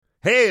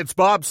Hey, it's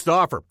Bob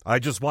Stauffer. I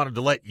just wanted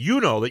to let you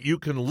know that you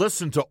can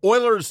listen to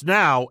Oilers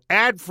Now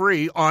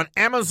ad-free on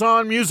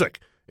Amazon Music,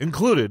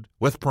 included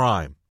with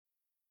Prime.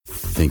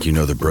 Think you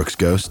know the Brooks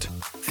Ghost?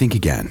 Think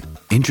again.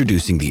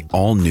 Introducing the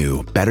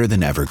all-new,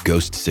 better-than-ever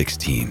Ghost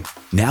 16.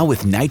 Now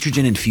with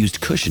nitrogen-infused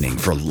cushioning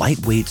for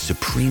lightweight,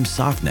 supreme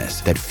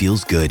softness that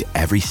feels good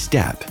every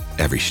step,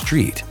 every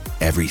street,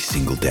 every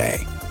single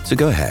day. So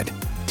go ahead,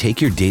 take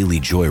your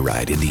daily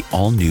joyride in the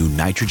all-new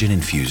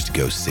nitrogen-infused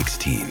Ghost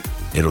 16.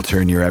 It'll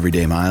turn your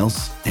everyday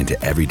miles into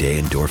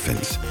everyday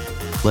endorphins.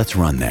 Let's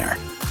run there.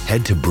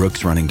 Head to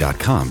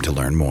brooksrunning.com to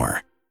learn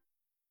more.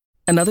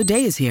 Another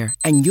day is here,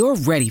 and you're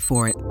ready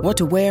for it. What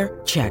to wear?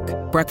 Check.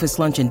 Breakfast,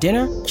 lunch, and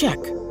dinner?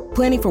 Check.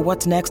 Planning for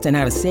what's next and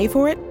how to save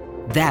for it?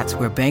 That's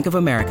where Bank of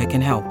America can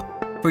help.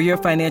 For your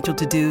financial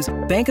to-dos,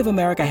 Bank of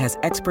America has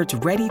experts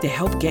ready to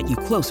help get you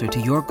closer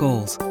to your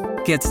goals.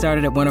 Get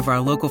started at one of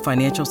our local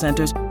financial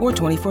centers or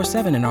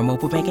 24/7 in our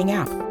mobile banking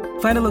app.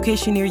 Find a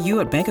location near you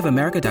at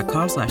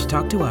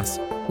bankofamerica.com/talktous.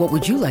 What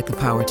would you like the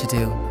power to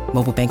do?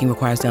 Mobile banking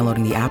requires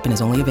downloading the app and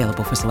is only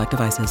available for select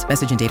devices.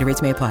 Message and data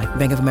rates may apply.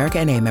 Bank of America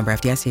N.A., member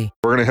FDIC.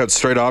 We're going to head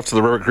straight off to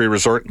the River Cree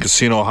Resort and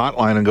Casino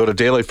hotline and go to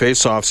Daily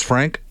Faceoff's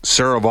Frank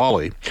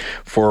Seravalli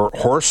for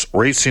Horse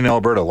Racing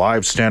Alberta.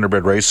 Live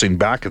standardbred racing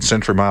back at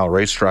Century Mile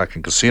Racetrack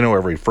and Casino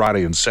every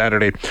Friday and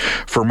Saturday.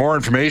 For more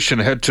information,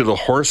 head to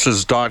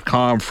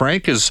thehorses.com.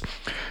 Frank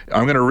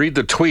I'm going to read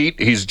the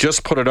tweet. He's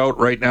just put it out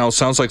right now.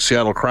 Sounds like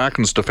Seattle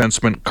Kraken's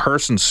defenseman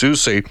Carson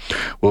Soucy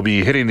will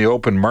be hitting the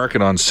open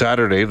market on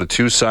Saturday. The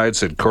two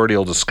sides had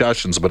cordial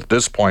discussions, but at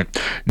this point,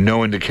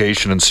 no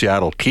indication in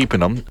Seattle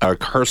keeping him.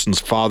 Carson's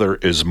father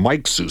is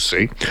Mike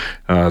Soucy.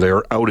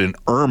 They're out in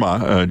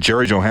Irma.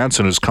 Jerry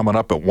Johansson is coming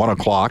up at 1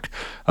 o'clock,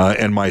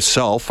 and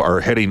myself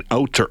are heading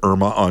out to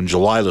Irma on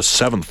July the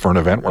 7th for an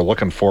event. We're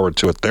looking forward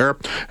to it there,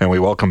 and we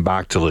welcome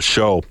back to the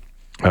show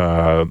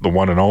the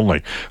one and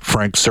only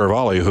Frank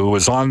Seravalli, who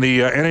was on the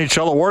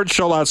NHL Awards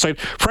show last night.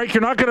 Frank, you're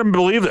not going to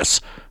believe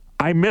this.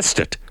 I missed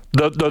it.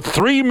 The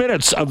 3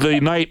 minutes of the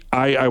night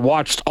I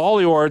watched all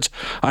the awards,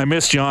 I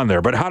missed you on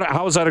there. But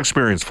how was that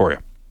experience for you?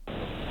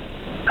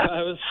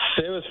 It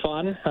was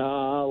fun.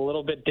 A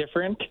little bit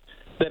different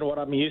than what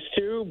I'm used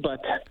to,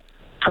 but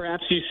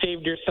perhaps you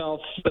saved yourself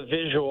the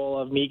visual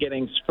of me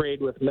getting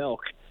sprayed with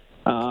milk.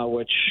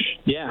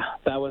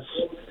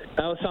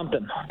 That was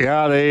something.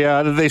 Yeah,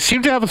 they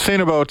seem to have a thing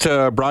about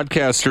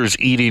broadcasters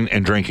eating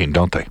and drinking,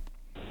 don't they?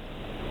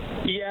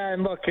 Yeah,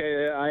 and look,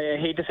 I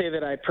hate to say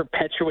that I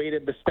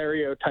perpetuated the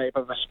stereotype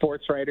of a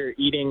sports writer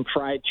eating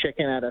fried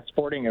chicken at a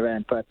sporting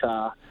event, but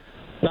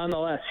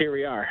nonetheless, here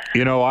we are.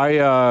 You know,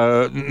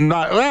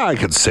 I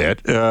could say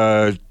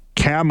it.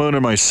 Cam Moon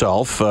and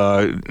myself.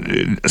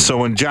 So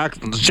when Jack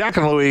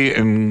and Louie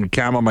and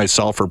Cam and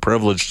myself are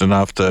privileged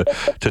enough to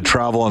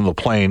travel on the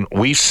plane,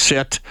 we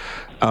sit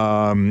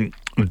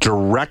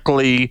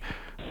directly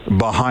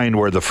behind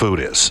where the food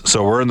is.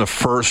 So we're in the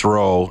first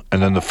row,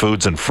 and then the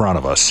food's in front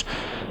of us.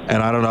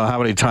 And I don't know how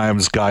many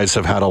times guys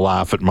have had a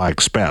laugh at my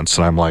expense.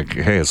 And I'm like,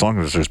 hey, as long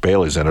as there's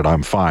Baileys in it,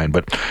 I'm fine.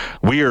 But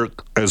we are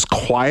as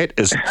quiet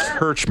as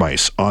church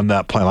mice on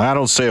that plane. Like, I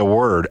don't say a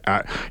word,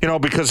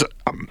 because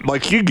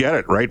like you get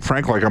it, right,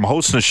 Frank? Like I'm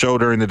hosting a show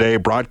during the day,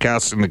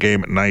 broadcasting the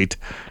game at night.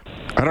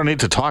 I don't need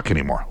to talk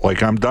anymore.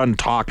 Like I'm done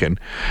talking.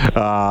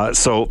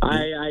 So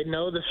I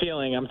know the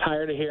feeling. I'm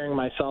tired of hearing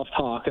myself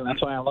talk, and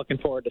that's why I'm looking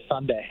forward to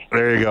Sunday.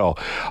 There you go.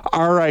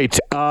 All right.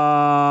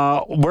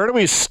 Where do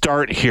we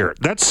start here?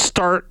 Let's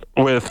start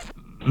with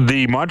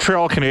the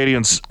Montreal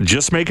Canadiens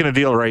just making a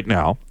deal right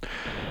now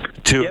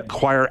to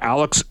acquire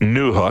Alex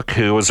Newhook,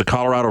 who was a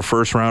Colorado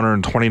first-rounder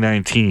in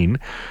 2019.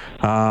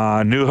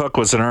 Newhook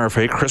was an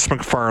RFA. Chris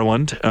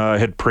McFarland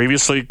had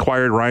previously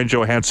acquired Ryan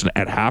Johansson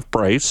at half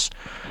price.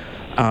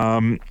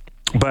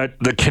 But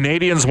the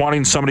Canadians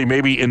wanting somebody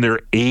maybe in their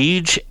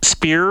age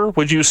sphere,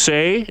 would you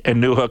say?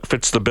 And Newhook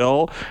fits the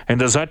bill. And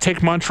does that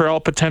take Montreal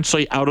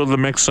potentially out of the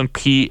mix on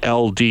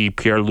PLD,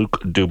 Pierre-Luc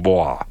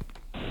Dubois?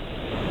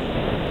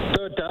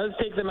 So it does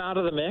take them out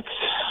of the mix.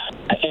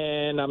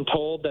 And I'm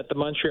told that the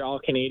Montreal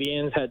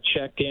Canadiens had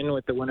checked in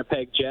with the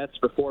Winnipeg Jets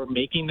before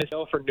making the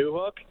deal for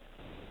Newhook.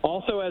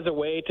 Also as a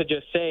way to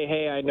just say,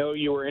 hey, I know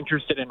you were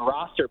interested in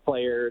roster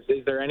players.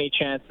 Is there any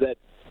chance that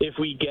if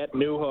we get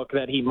Newhook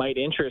that he might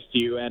interest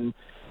you? And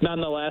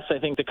nonetheless, I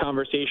think the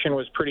conversation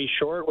was pretty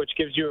short, which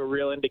gives you a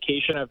real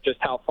indication of just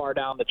how far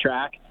down the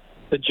track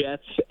the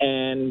Jets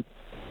and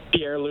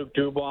Pierre-Luc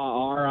Dubois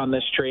are on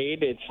this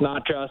trade. It's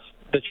not just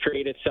the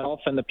trade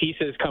itself and the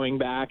pieces coming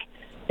back.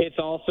 It's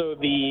also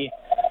the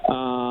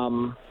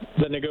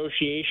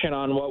negotiation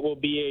on what will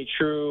be a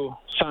true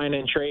sign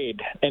and trade,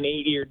 an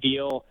 8-year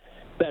deal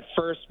that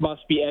first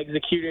must be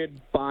executed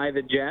by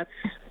the Jets,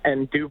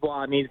 and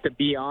Dubois needs to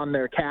be on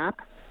their cap,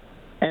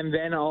 and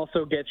then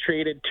also get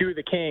traded to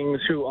the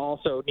Kings, who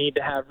also need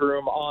to have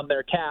room on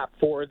their cap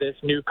for this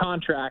new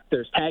contract.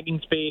 There's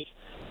tagging space.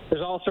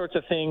 There's all sorts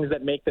of things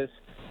that make this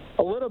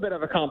a little bit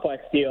of a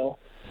complex deal,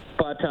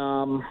 but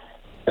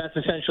that's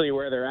essentially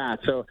where they're at.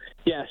 So,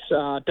 yes,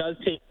 does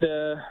take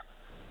the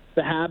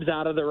the Habs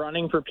out of the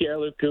running for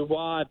Pierre-Luc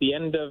Dubois at the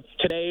end of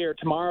today or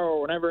tomorrow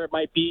or whenever it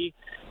might be.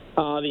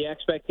 The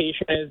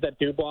expectation is that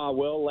Dubois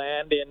will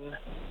land in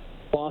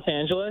Los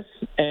Angeles.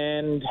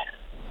 And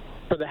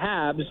for the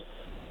Habs,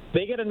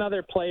 they get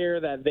another player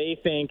that they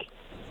think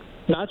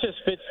not just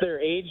fits their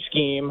age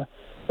scheme,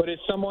 but is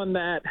someone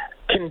that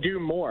can do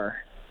more.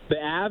 The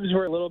Avs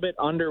were a little bit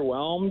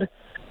underwhelmed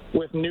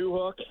with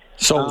Newhook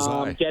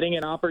getting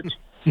an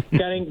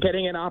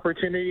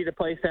opportunity to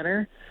play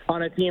center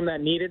on a team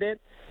that needed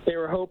it. They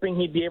were hoping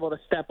he'd be able to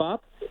step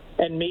up,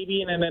 and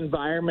maybe in an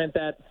environment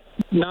that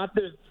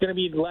there's going to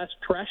be less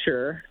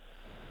pressure,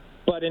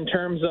 but in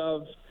terms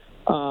of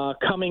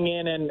coming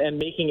in and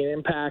making an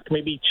impact,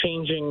 maybe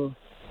changing,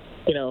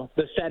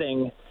 the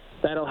setting,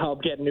 that'll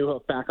help get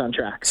Newhook back on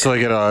track.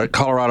 So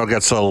Colorado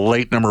gets a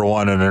late number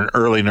 1 and an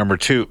early number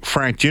 2.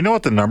 Frank, do you know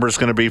what the number is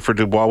going to be for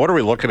Dubois? What are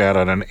we looking at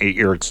on an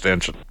 8-year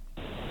extension?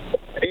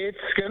 It's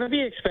going to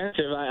be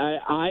expensive.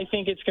 I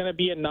think it's going to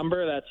be a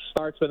number that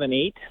starts with an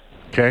 8.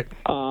 Okay.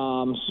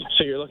 So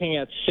you're looking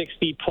at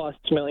 $60+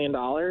 million.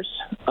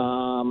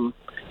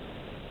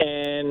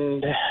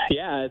 And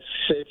yeah,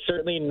 it's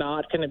certainly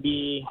not going to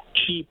be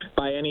cheap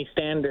by any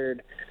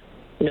standard.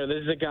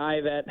 This is a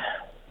guy that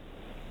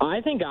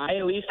I think I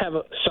at least have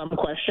some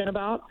question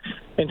about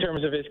in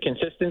terms of his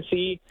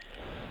consistency.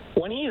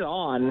 When he's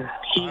on,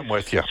 I'm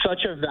with you.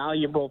 Such a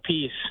valuable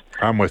piece.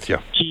 I'm with you.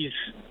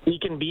 He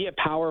can be a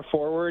power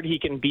forward. He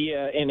can be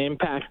an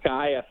impact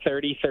guy, a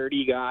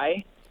 30-30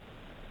 guy.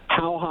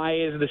 How high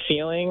is the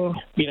ceiling?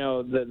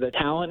 The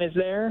talent is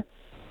there,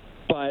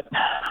 but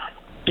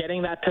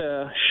getting that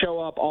to show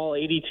up all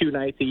 82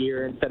 nights a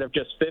year instead of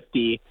just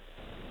 50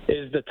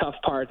 is the tough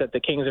part that the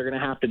Kings are going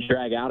to have to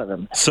drag out of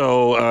him.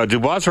 So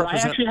Dubois I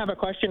actually have a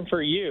question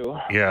for you.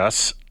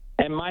 Yes.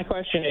 And my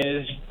question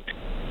is,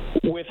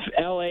 with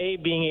LA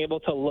being able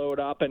to load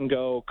up and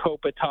go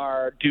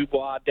Kopitar,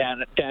 Dubois,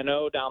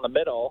 Danault down the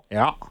middle,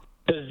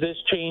 does this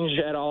change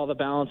at all the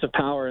balance of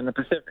power in the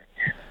Pacific?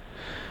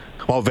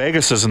 Well,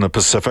 Vegas is in the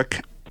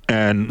Pacific,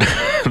 and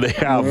they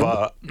have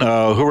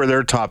who are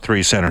their top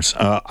 3 centers?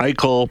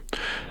 Eichel,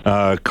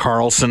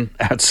 Carlson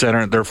at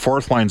center. Their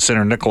fourth-line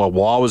center, Nicolas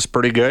Waugh, was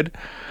pretty good.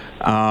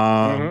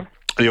 The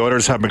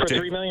Oilers have for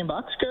 $3 million,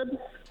 good.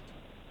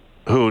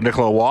 Who,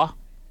 Nicolas Waugh?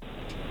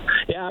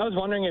 Yeah, I was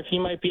wondering if he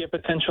might be a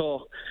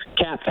potential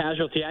cap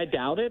casualty. I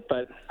doubt it,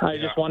 but I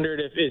just wondered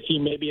if he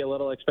may be a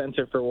little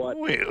expensive for what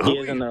he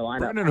is in their lineup.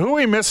 Brendan, who are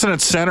we missing at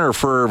center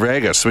for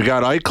Vegas? We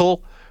got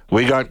Eichel.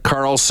 We got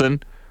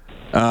Carlson.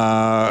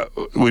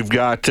 We've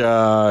got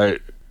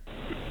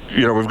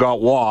we've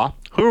got Waugh.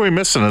 Who are we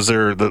missing? Is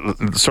there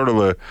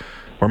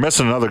we're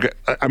missing another guy?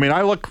 I mean,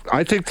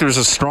 I think there's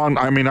a strong.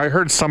 I mean, I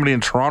heard somebody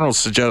in Toronto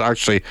suggest.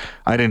 Actually,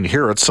 I didn't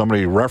hear it.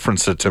 Somebody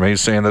referenced it to me,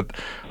 saying that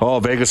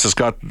Vegas has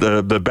got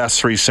the best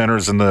 3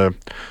 centers in the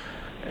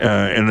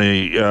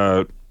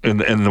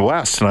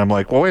West, and I'm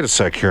like, well, wait a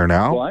sec here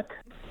now. What?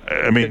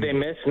 I mean, did they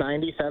miss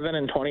 97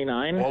 and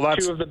 29? Well,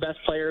 2 of the best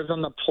players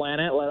on the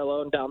planet, let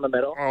alone down the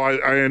middle. Oh,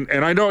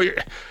 I know.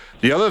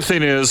 The other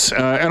thing is,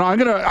 and I'm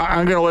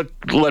gonna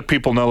let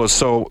people know this.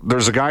 So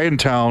there's a guy in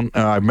town.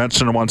 I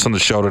mentioned him once on the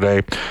show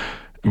today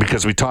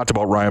because we talked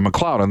about Ryan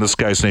McLeod, and this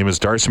guy's name is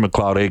Darcy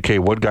McLeod,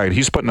 a.k.a. Wood Guy, and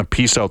he's putting a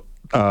piece out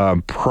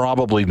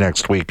probably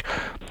next week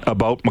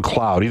about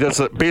McLeod. He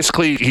does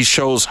basically he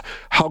shows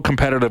how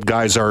competitive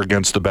guys are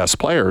against the best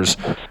players.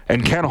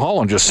 And Ken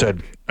Holland just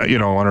said,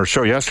 on our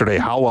show yesterday,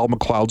 how well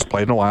McLeod's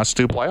played in the last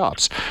 2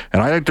 playoffs.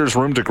 And I think there's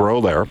room to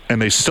grow there.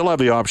 And they still have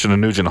the option of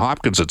Nugent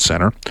Hopkins at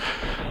center.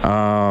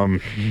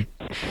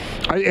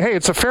 Hey,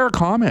 it's a fair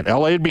comment.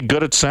 LA would be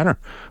good at center,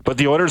 but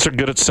the Oilers are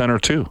good at center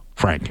too,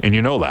 Frank, and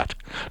you know that.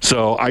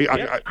 So I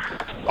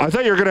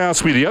thought you were going to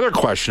ask me the other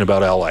question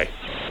about LA.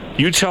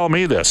 You tell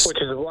me this.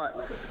 Which is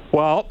what?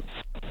 Well,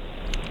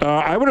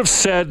 I would have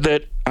said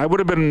that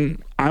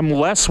I'm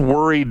less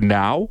worried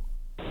now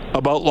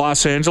about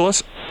Los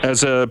Angeles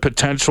as a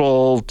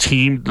potential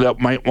team that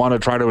might want to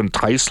try to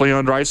entice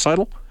Leon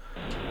Draisaitl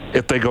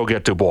if they go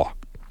get Dubois.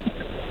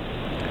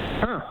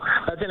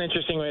 That's an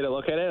interesting way to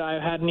look at it. I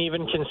hadn't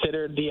even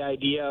considered the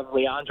idea of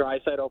Leon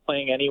Draisaitl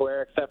playing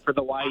anywhere except for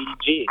the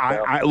YEG.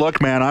 So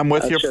look, man, I'm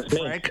with you,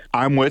 Frank.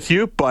 I'm with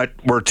you, but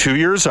we're 2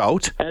 years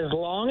out. As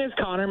long as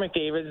Connor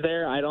McDavid's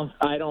there, I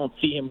don't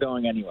see him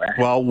going anywhere.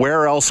 Well,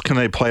 where else can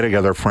they play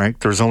together, Frank?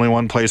 There's only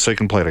one place they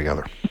can play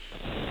together.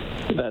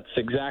 That's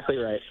exactly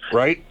right.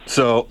 Right?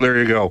 So there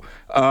you go.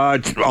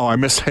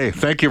 Hey,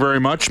 thank you very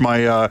much.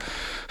 My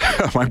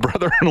my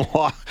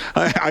brother-in-law,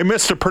 I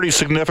missed a pretty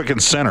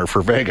significant center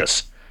for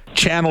Vegas.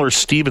 Chandler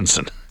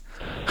Stevenson.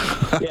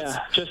 Yeah,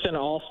 just an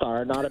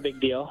all-star, not a big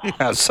deal.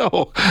 Yeah,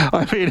 so,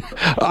 I mean,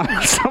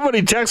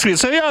 somebody texted me and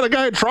said, the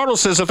guy in Toronto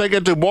says if they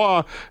get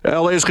Dubois,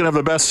 LA's going to have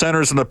the best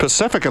centers in the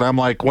Pacific. And I'm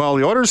like, well,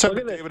 the Oilers have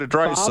David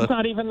Draisaitl. Bob's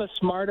not even the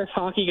smartest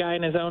hockey guy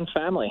in his own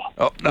family.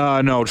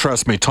 Oh, no,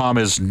 trust me, Tom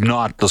is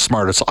not the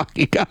smartest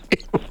hockey guy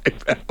in my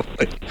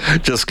family.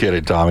 Just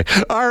kidding, Tommy.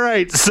 All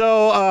right,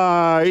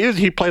 so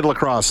he played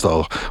lacrosse,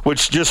 though,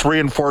 which just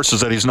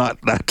reinforces that he's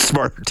not that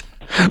smart.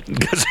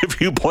 Because if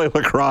you play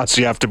lacrosse,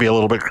 you have to be a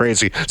little bit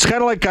crazy. It's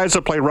kind of like guys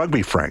that play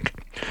rugby, Frank.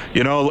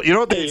 You know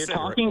what they you're say,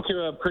 talking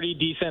to a pretty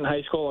decent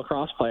high school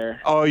lacrosse player.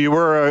 Oh, you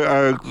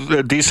were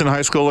a decent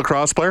high school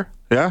lacrosse player?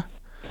 Yeah?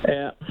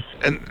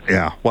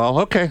 Yeah. Well,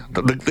 okay.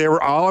 They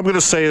were. All I'm going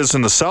to say is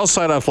in the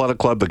Southside Athletic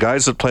Club, the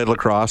guys that played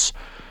lacrosse,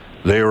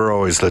 they were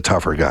always the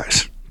tougher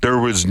guys. There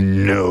was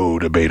no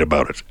debate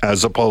about it,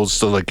 as opposed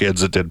to the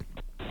kids that did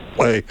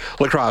play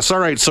lacrosse. All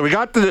right, so we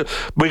got the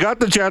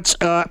Jets.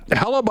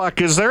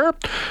 Hellebuck, is there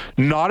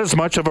not as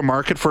much of a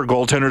market for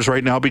goaltenders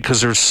right now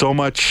because there's so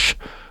much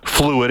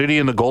fluidity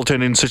in the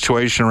goaltending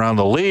situation around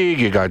the league?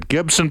 You got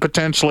Gibson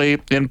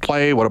potentially in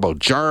play. What about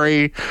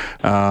Jari?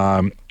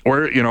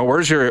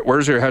 Where's your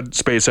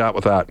headspace at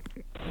with that?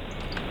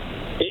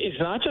 It's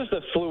not just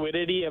the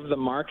fluidity of the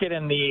market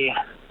and the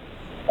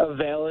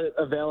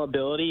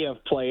availability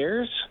of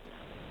players.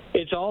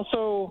 It's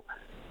also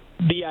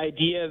the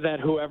idea that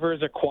whoever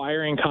is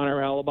acquiring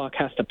Connor Hellebuck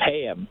has to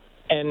pay him.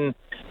 And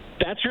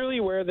that's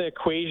really where the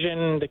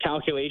equation, the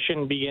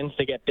calculation begins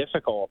to get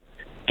difficult.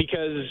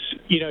 Because,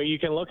 you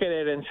can look at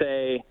it and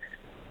say,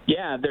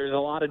 yeah, there's a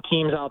lot of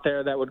teams out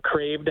there that would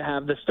crave to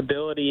have the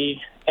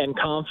stability and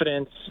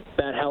confidence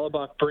that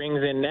Hellebuck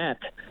brings in net.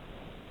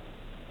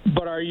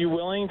 But are you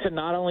willing to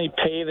not only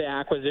pay the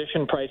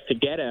acquisition price to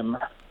get him,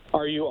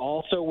 are you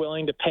also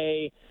willing to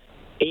pay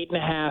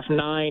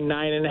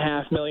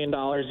 $9.5 million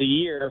a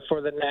year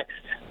for the next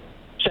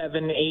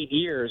 7-8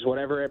 years,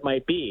 whatever it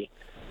might be?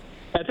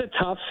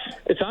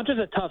 It's not just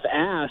a tough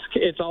ask.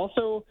 It's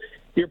also,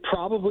 you're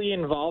probably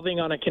involving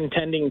on a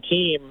contending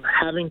team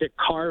having to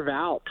carve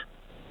out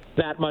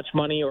that much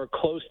money or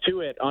close to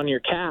it on your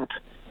cap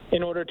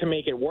in order to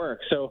make it work.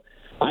 So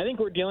I think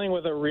we're dealing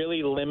with a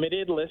really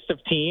limited list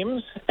of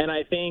teams, and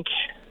I think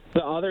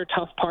the other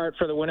tough part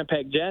for the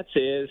Winnipeg Jets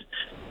is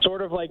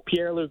sort of like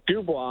Pierre-Luc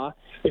Dubois.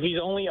 If he's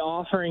only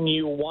offering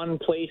you one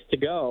place to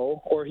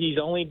go, or he's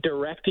only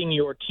directing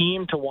your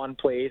team to one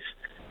place,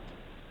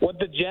 what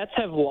the Jets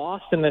have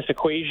lost in this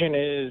equation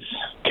is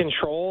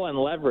control and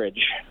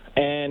leverage.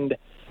 And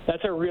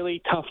that's a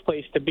really tough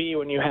place to be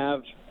when you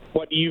have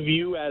what you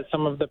view as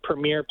some of the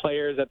premier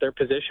players at their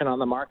position on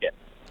the market.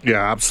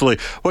 Yeah,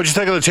 absolutely. What'd you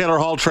think of the Taylor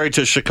Hall trade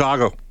to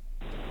Chicago?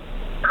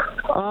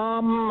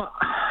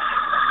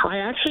 I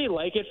actually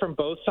like it from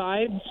both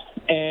sides,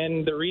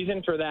 and the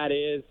reason for that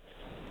is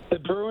the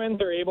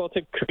Bruins are able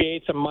to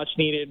create some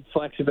much-needed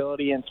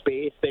flexibility and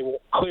space. They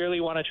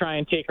clearly want to try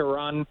and take a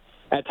run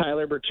at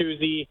Tyler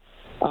Bertuzzi.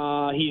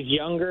 He's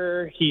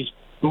younger. He's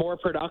more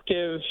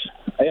productive.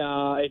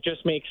 It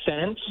just makes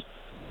sense.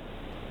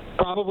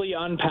 Probably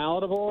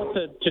unpalatable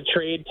to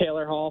trade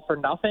Taylor Hall for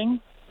nothing,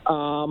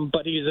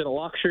 but he's a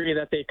luxury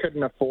that they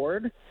couldn't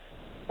afford.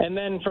 And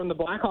then from the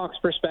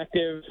Blackhawks'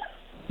 perspective,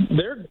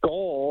 their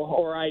goal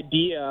or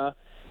idea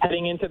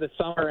heading into the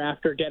summer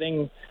after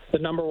getting the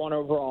number 1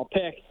 overall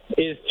pick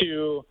is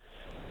to,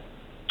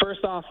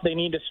 first off, they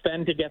need to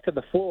spend to get to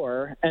the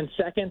floor, and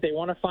second, they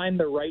want to find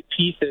the right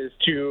pieces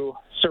to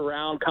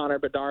surround Connor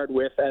Bedard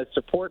with as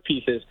support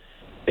pieces.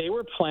 They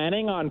were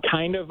planning on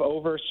kind of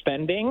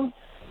overspending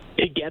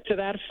to get to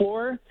that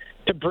floor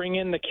to bring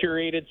in the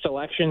curated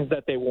selections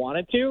that they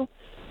wanted to.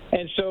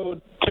 And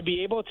so to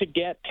be able to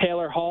get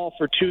Taylor Hall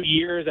for 2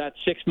 years at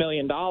 $6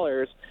 million,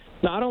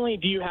 not only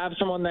do you have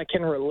someone that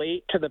can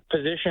relate to the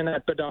position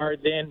that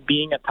Bedard's in,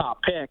 being a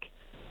top pick,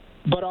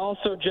 but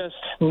also just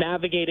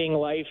navigating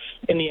life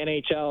in the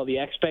NHL, the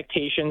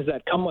expectations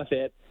that come with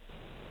it.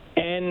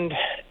 And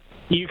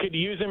you could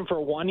use him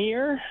for 1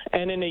 year,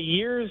 and in a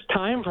year's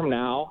time from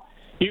now,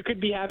 you could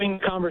be having a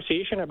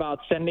conversation about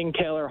sending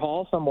Taylor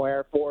Hall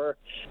somewhere for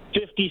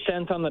 50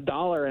 cents on the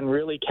dollar and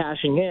really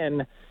cashing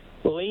in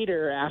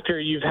later after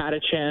you've had a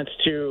chance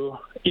to,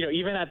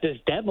 even at this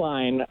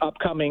deadline,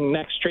 upcoming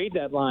next trade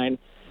deadline,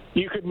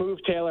 you could move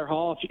Taylor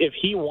Hall if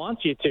he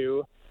wants you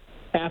to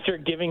after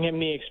giving him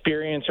the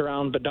experience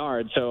around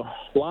Bedard. So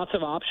lots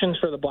of options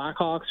for the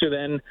Blackhawks, who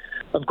then,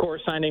 of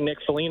course, signing Nick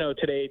Foligno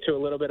today to a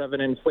little bit of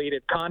an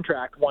inflated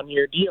contract,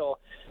 1-year deal.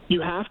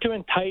 You have to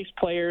entice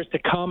players to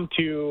come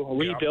to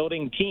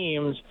rebuilding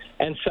teams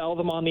and sell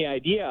them on the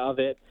idea of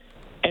it.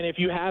 And if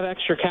you have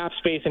extra cap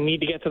space and need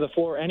to get to the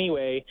floor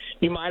anyway,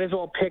 you might as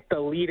well pick the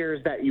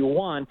leaders that you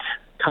want.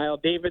 Kyle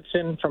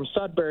Davidson from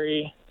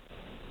Sudbury.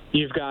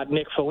 You've got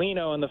Nick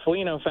Foligno and the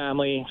Foligno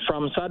family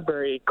from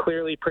Sudbury,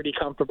 clearly pretty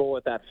comfortable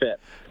with that fit.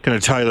 Can I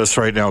tell you this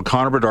right now?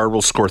 Connor Bedard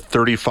will score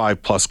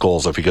 35-plus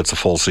goals if he gets a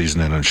full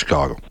season in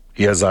Chicago.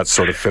 He has that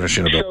sort of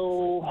finishing ability.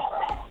 So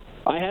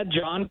I had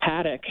John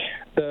Paddock,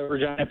 the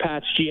Regina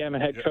Pats GM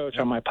and head coach,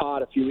 on my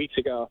pod a few weeks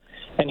ago,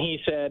 and he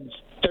said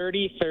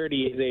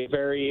 30-30 is a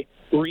very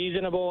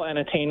reasonable and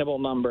attainable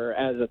number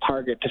as a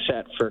target to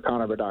set for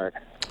Connor Bedard.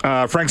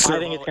 Frank I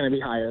think it's going to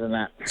be higher than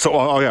that. So,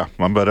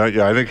 but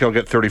I think he'll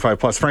get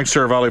 35-plus. Frank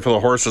Seravalli for the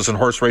Horses and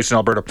Horse Racing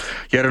Alberta.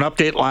 You had an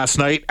update last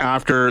night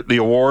after the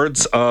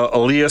awards.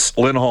 Elias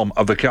Lindholm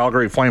of the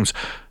Calgary Flames.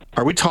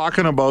 Are we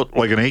talking about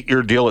like an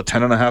 8-year deal at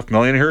 $10.5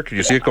 million here? Could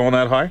you see it going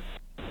that high?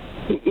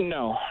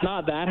 No,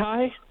 not that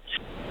high.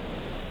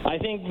 I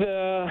think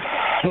the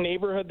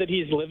neighborhood that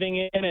he's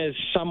living in is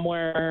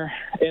somewhere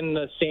in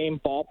the same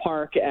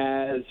ballpark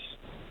as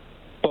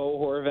Bo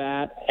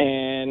Horvat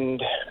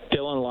and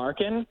Dylan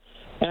Larkin.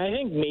 And I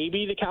think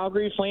maybe the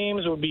Calgary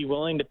Flames would be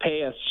willing to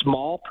pay a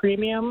small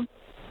premium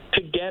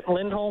to get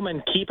Lindholm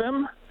and keep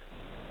him.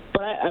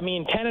 But, I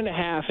mean,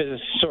 10.5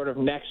 is sort of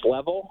next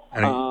level.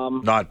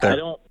 Not there.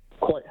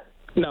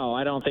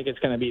 I don't think it's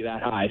going to be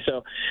that high.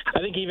 So I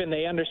think even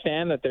they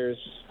understand that there's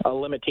a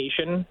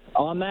limitation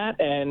on that,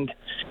 and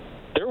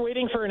they're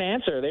waiting for an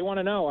answer. They want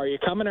to know, are you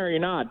coming or are you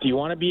not? Do you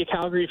want to be a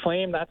Calgary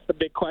Flame? That's the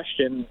big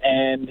question.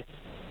 And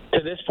to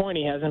this point,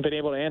 he hasn't been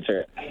able to answer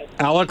it.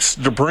 Alex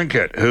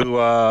DeBrincat,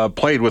 who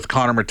played with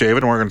Connor McDavid,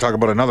 and we're going to talk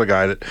about another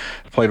guy that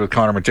played with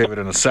Connor McDavid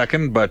in a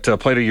second, but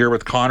played a year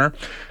with Connor,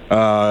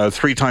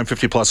 3-time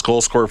 50-plus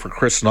goal scorer for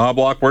Chris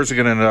Knobloch. Where's he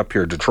going to end up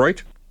here?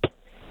 Detroit?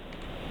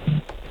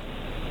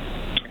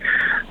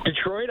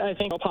 Detroit, I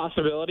think, a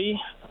possibility.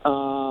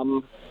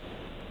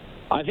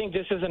 I think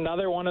this is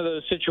another one of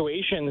those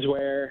situations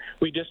where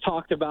we just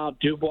talked about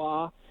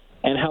Dubois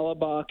and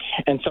Hellebuck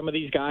and some of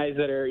these guys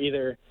that are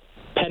either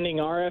pending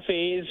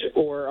RFAs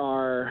or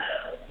are,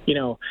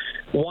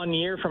 1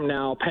 year from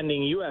now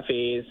pending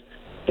UFAs.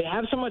 They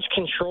have so much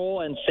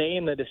control and say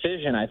in the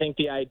decision. I think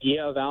the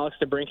idea of Alex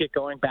DeBrincat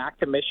going back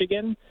to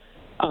Michigan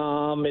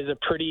is a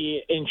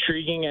pretty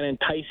intriguing and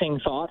enticing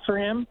thought for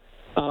him,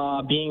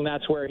 being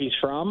that's where he's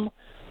from.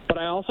 But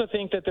I also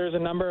think that there's a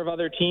number of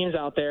other teams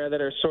out there that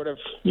are sort of,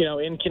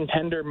 in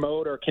contender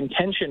mode or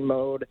contention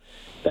mode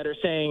that are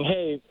saying,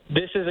 hey,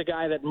 this is a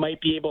guy that might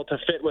be able to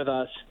fit with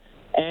us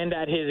and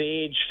at his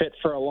age fit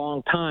for a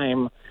long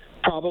time,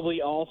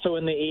 probably also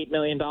in the $8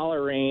 million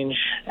range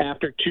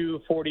after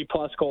 2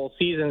 40-plus goal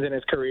seasons in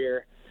his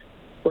career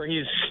where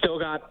he's still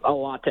got a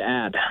lot to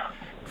add.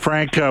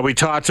 Frank, we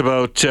talked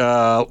about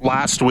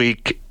last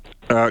week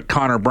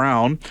Connor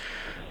Brown.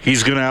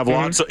 He's going to have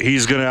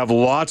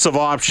lots of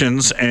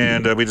options,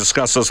 and we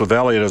discussed this with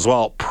Elliot as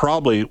well,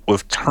 probably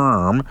with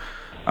term,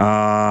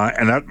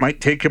 and that might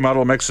take him out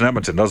of the mix in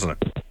Edmonton, doesn't it?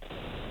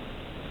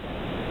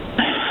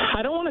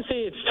 I don't want to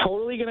say it's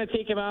totally going to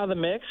take him out of the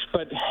mix,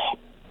 but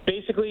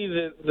basically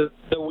the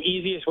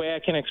easiest way I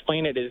can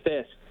explain it is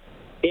this.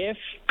 If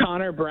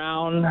Connor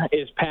Brown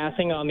is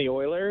passing on the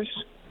Oilers,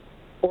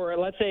 or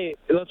let's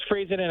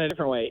phrase it in a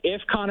different way.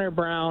 If Connor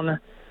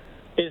Brown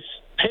is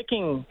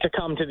picking to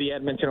come to the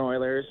Edmonton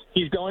Oilers,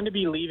 he's going to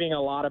be leaving a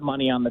lot of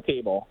money on the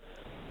table.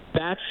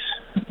 That's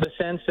the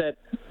sense that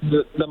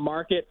the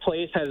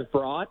marketplace has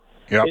brought.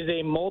 Yep. Is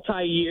a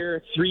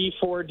multi-year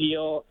 3-4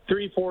 deal,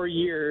 3-4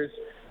 years,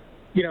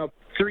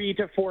 $3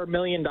 to $4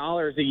 million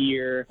a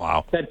year.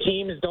 Wow. That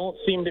teams don't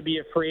seem to be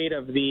afraid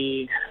of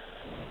the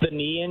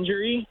knee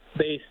injury.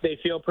 They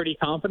feel pretty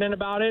confident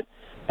about it,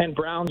 and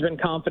Brown's been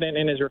confident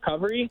in his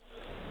recovery.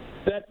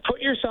 That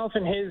put yourself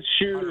in his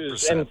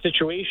shoes 100%. And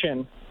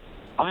situation.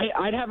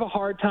 I'd have a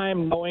hard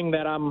time knowing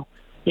that I'm,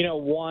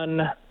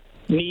 one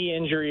knee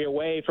injury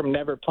away from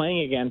never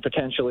playing again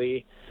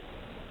potentially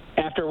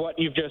after what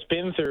you've just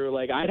been through.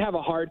 Like, I'd have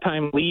a hard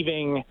time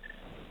leaving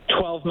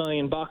 $12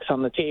 million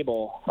on the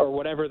table or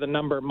whatever the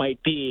number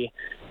might be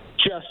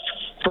just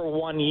for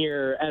 1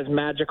 year, as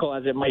magical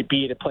as it might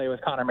be to play with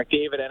Connor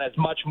McDavid and as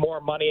much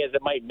more money as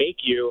it might make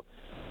you.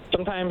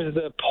 Sometimes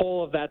the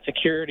pull of that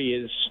security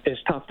is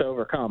tough to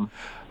overcome.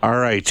 All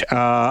right.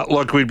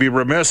 Look, we'd be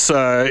remiss.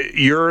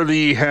 You're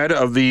the head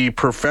of the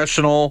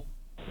Professional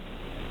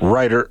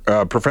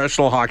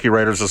Hockey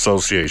Writers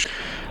Association.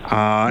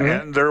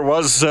 And there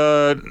was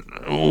one,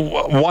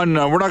 we're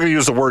not going to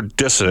use the word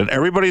dissident.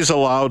 Everybody's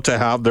allowed to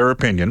have their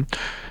opinion.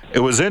 It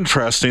was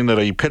interesting that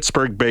a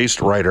Pittsburgh-based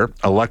writer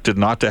elected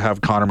not to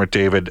have Connor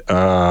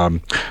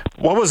McDavid.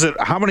 What was it?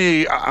 How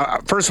many?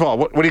 First of all,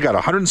 what do you got?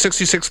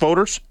 166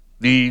 voters.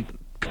 We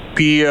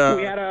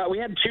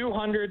had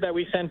 200 that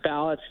we sent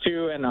ballots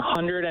to, and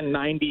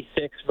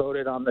 196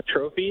 voted on the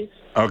trophies.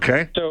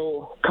 Okay.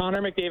 So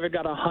Connor McDavid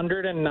got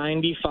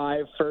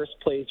 195 first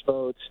place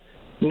votes,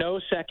 no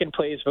second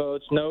place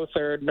votes, no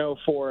third, no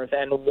fourth,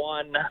 and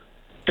 1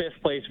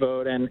 fifth place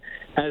vote. And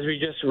as we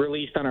just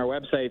released on our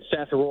website,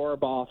 Seth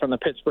Rohrabaugh from the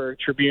Pittsburgh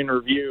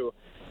Tribune-Review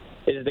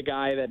is the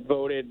guy that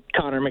voted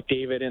Connor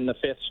McDavid in the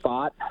 5th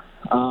spot.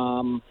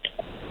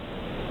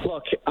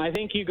 Look, I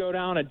think you go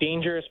down a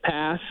dangerous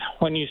path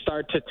when you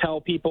start to tell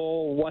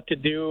people what to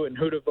do and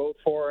who to vote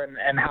for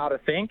and how to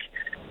think.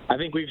 I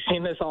think we've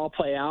seen this all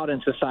play out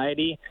in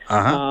society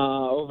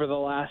over the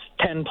last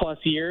 10-plus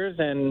years,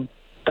 and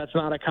that's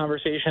not a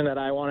conversation that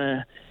I want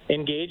to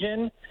engage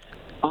in.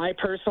 I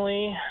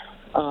personally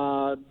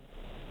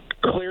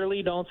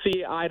clearly don't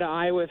see eye to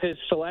eye with his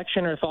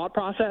selection or thought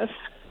process,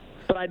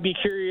 but I'd be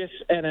curious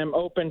and I'm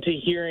open to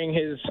hearing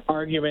his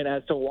argument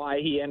as to why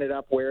he ended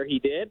up where he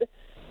did.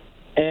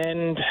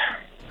 And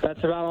That's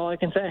about all I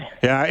can say.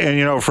 Yeah,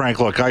 and Frank,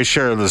 look, I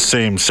share the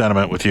same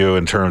sentiment with you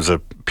in terms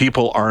of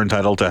people are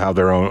entitled to have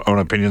their own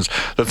opinions.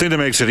 The thing that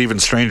makes it even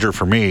stranger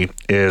for me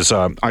is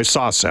I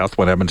saw Seth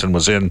when Edmonton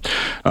was in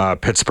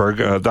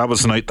Pittsburgh. That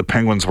was the night the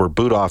Penguins were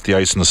booed off the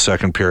ice in the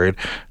second period.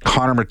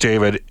 Connor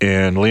McDavid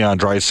and Leon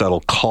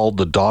Draisaitl called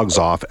the dogs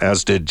off,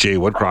 as did Jay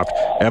Woodcroft.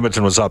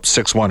 Edmonton was up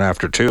 6-1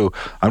 after 2.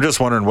 I'm just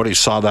wondering what he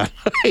saw that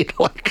night.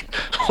 like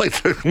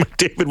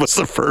McDavid was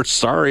the first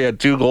star. He had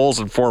 2 goals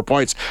and 4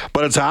 points.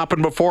 But it's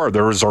happened before.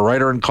 There was a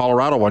writer in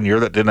Colorado one year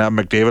that didn't have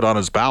McDavid on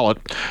his ballot,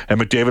 and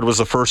McDavid was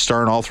the first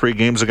star in all 3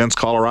 games against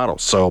Colorado.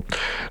 So,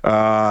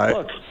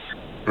 look,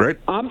 right?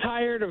 I'm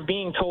tired of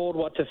being told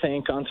what to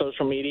think on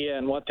social media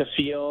and what to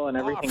feel and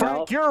everything Frank,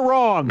 else. You're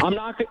wrong. I'm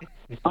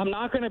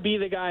not going to be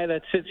the guy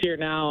that sits here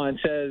now and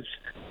says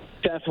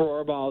Seth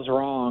Rohrbaugh's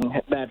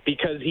wrong, that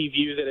because he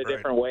views it a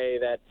different way,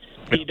 that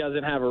he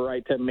doesn't have a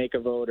right to make a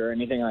vote or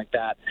anything like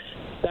that.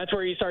 That's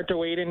where you start to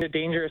wade into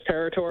dangerous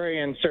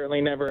territory, and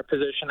certainly never a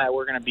position that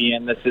we're going to be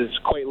in. This is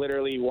quite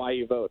literally why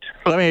you vote.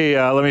 Let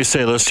me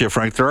say this to you,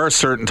 Frank. There are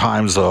certain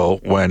times, though,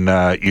 when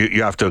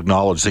you have to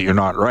acknowledge that you're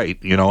not right,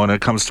 when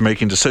it comes to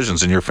making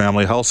decisions in your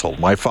family household.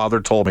 My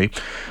father told me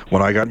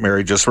when I got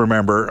married, just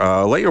remember,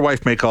 let your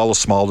wife make all the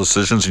small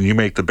decisions and you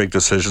make the big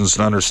decisions,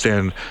 and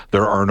understand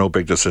there are no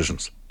big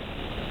decisions.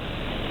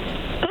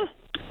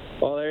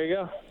 Well, there you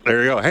go.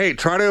 There you go. Hey,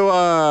 try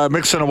to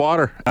mix in a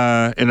water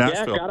in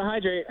Nashville. Yeah, gotta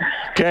hydrate.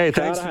 Okay,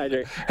 thanks. Gotta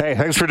hydrate. Hey,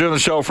 thanks for doing the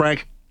show,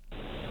 Frank.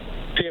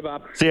 See you,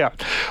 Bob. See ya.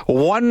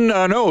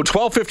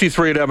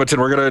 12:53 at Edmonton.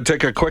 We're going to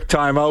take a quick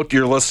time out.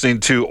 You're listening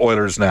to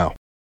Oilers Now.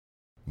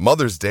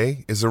 Mother's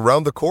Day is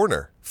around the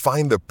corner.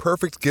 Find the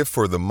perfect gift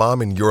for the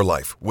mom in your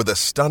life with a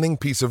stunning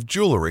piece of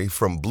jewelry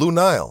from Blue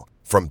Nile.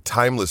 From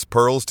timeless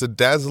pearls to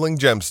dazzling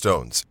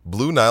gemstones,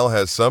 Blue Nile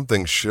has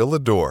something she'll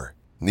adore.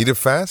 Need it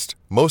fast?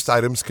 Most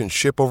items can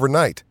ship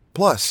overnight.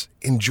 Plus,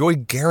 enjoy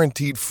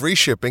guaranteed free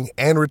shipping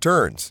and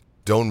returns.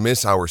 Don't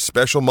miss our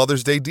special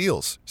Mother's Day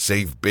deals.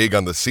 Save big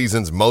on the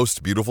season's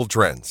most beautiful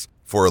trends.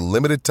 For a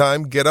limited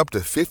time, get up to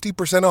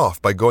 50% off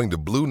by going to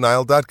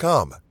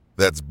BlueNile.com.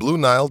 That's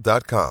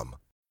BlueNile.com.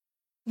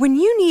 When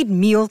you need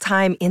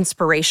mealtime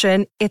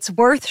inspiration, it's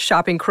worth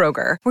shopping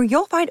Kroger, where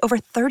you'll find over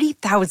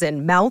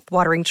 30,000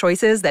 mouth-watering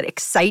choices that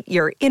excite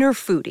your inner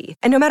foodie.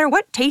 And no matter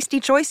what tasty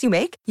choice you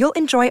make, you'll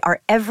enjoy our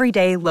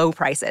everyday low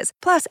prices,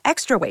 plus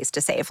extra ways to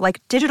save,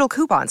 like digital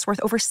coupons worth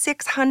over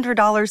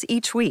 $600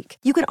 each week.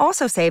 You can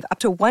also save up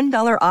to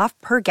 $1 off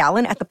per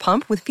gallon at the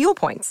pump with fuel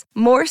points.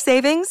 More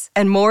savings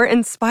and more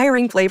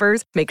inspiring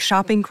flavors make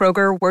shopping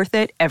Kroger worth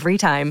it every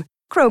time.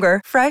 Kroger,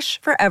 fresh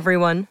for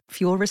everyone.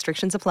 Fuel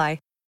restrictions apply.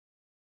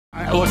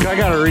 Look, I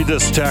got to read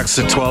this text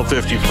at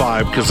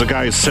 12:55 because the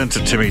guy sent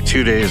it to me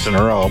 2 days in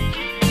a row.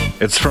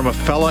 It's from a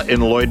fella in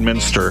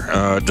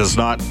Lloydminster. Does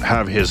not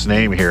have his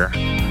name here.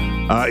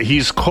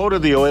 He's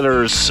quoted the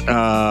Oilers'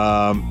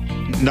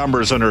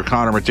 numbers under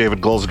Connor McDavid,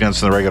 goals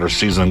against in the regular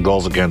season and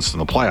goals against in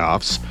the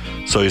playoffs.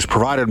 So he's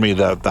provided me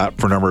that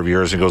for a number of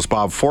years. He goes,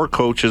 Bob, 4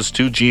 coaches,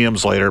 2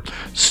 GMs later,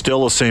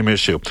 still the same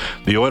issue.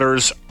 The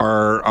Oilers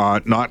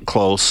are not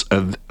close.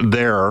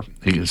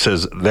 He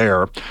says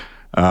they're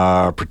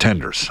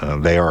pretenders.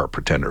 They are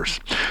pretenders.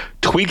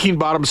 Tweaking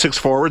bottom 6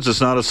 forwards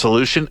is not a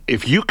solution.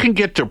 If you can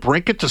get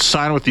DeBrincat to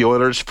sign with the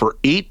Oilers for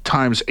 8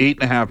 times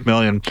 $8.5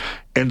 million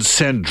and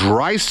send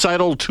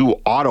Draisaitl to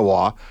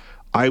Ottawa,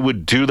 I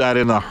would do that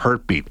in a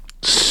heartbeat.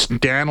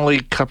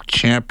 Stanley Cup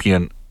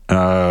champion.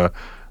 The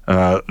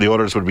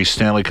Oilers would be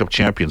Stanley Cup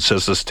champion,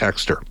 says this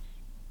texter.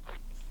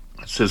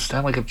 It says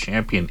Stanley Cup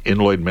champion in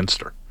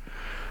Lloydminster.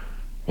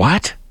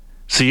 What?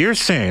 So you're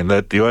saying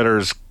that the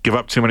Oilers give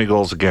up too many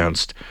goals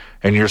against,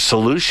 and your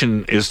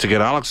solution is to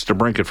get Alex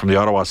DeBrincat from the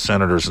Ottawa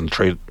Senators and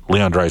trade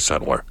Leon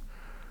Draisaitl?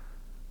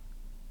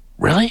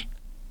 Really?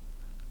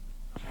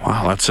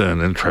 Wow, that's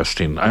an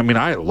interesting... I mean,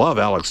 I love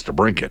Alex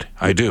DeBrincat.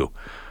 I do.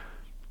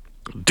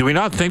 Do we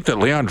not think that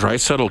Leon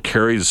Draisaitl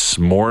carries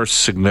more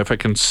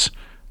significance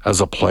as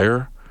a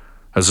player?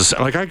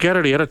 I get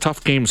it. He had a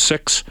tough game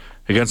 6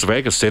 against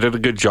Vegas. They did a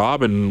good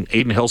job, and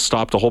Aiden Hill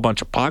stopped a whole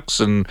bunch of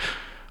pucks, and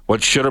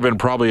what should have been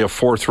probably a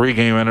 4-3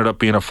 game ended up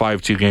being a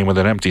 5-2 game with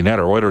an empty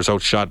netter. Oilers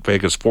outshot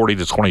Vegas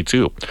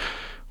 40-22.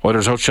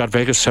 Oilers outshot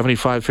Vegas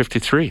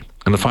 75-53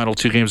 in the final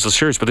 2 games of the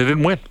series, but they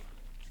didn't win.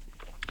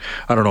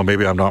 I don't know.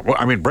 Maybe I'm not.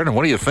 I mean, Brendan,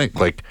 what do you think?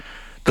 Like,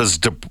 does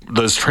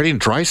trading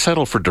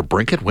Draisaitl for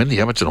DeBrincat win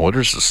the Edmonton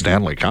Oilers the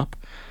Stanley Cup?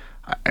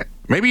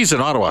 Maybe he's an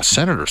Ottawa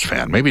Senators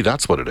fan. Maybe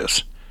that's what it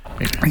is.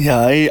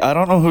 Yeah, I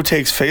don't know who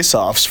takes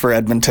faceoffs for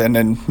Edmonton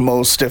in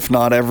most, if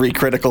not every,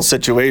 critical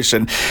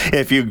situation.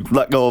 If you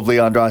let go of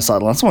Leon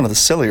Draisaitl, that's one of the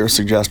sillier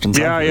suggestions.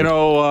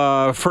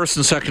 Yeah, first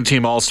and second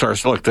team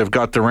All-Stars. Look, they've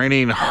got the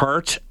reigning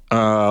Hart,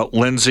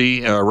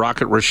 Lindsay,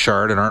 Rocket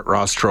Richard, and Art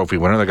Ross Trophy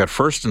winner. They got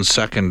first and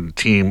second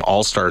team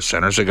All-Star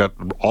centers. They got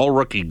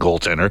all-rookie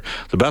goaltender,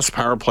 the best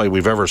power play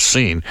we've ever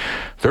seen.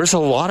 There's a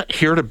lot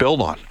here to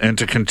build on and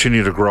to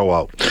continue to grow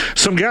out.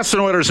 Some guests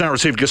and Oilers now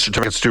receive gift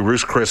certificates to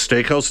Ruth's Chris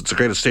Steakhouse. It's the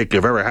greatest steak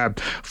you've ever had.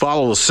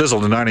 Follow the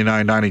sizzle to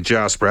 9990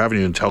 Jasper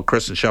Avenue and tell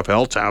Chris and Chef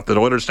Eltap that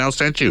Oilers now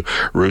sent you.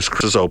 Ruth's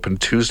Chris is open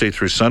Tuesday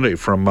through Sunday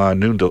from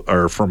noon to,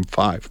 or from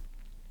 5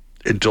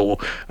 until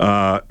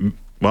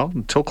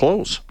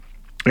close.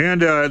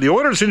 And the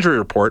Oilers injury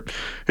report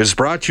is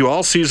brought to you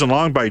all season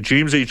long by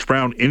James H.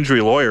 Brown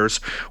Injury Lawyers.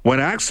 When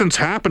accidents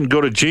happen,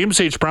 go to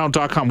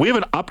jameshbrown.com. We have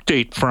an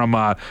update from,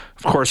 of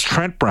course,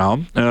 Trent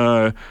Brown.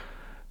 Won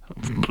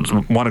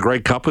a Grey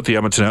Cup with the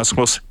Edmonton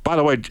Eskimos. By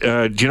the way,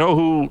 do you know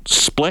who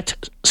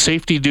split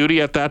safety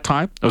duty at that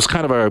time? It was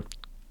kind of a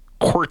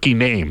quirky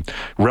name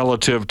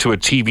relative to a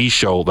TV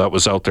show that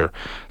was out there.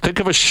 Think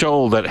of a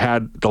show that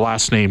had the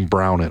last name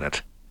Brown in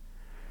it.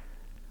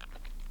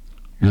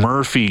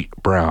 Murphy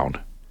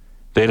Brown.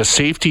 They had a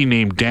safety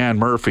named Dan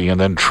Murphy, and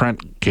then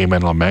Trent came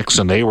in the mix,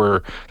 and they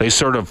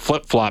sort of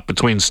flip-flop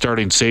between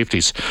starting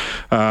safeties.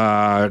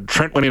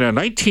 Trent winning a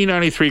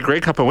 1993 Grey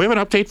Cup, and we have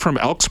an update from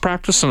Elks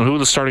practice on who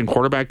the starting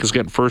quarterback is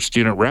getting first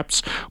unit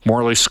reps.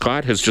 Morley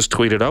Scott has just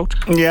tweeted out.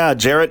 Yeah,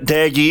 Jarrett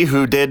Daggy,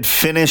 who did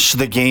finish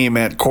the game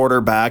at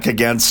quarterback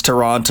against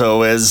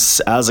Toronto,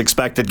 is, as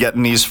expected,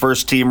 getting these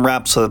first team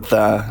reps with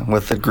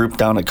the group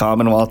down at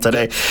Commonwealth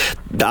today.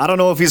 I don't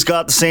know if he's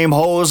got the same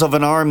hose of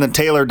an arm that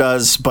Taylor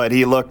does, but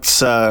he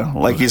looks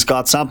like he's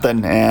got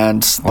something,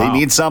 and they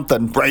need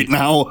something right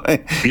now.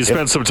 You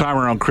spent some time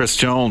around Chris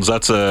Jones.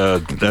 That's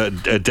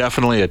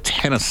definitely a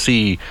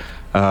Tennessee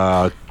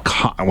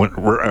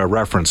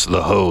reference to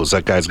the hose.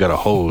 That guy's got a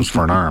hose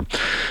for an arm.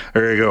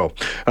 There you go.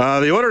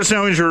 The Oilers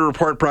Now Injury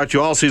Report brought to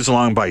you all season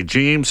long by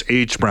James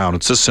H. Brown.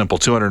 It's this simple.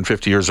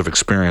 250 years of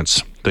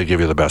experience. They give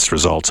you the best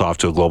results. Off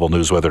to a global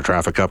news weather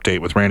traffic update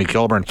with Randy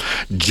Kilburn.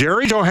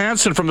 Jerry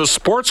Johansson from the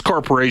Sports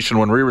Corporation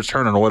when we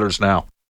return on Oilers Now.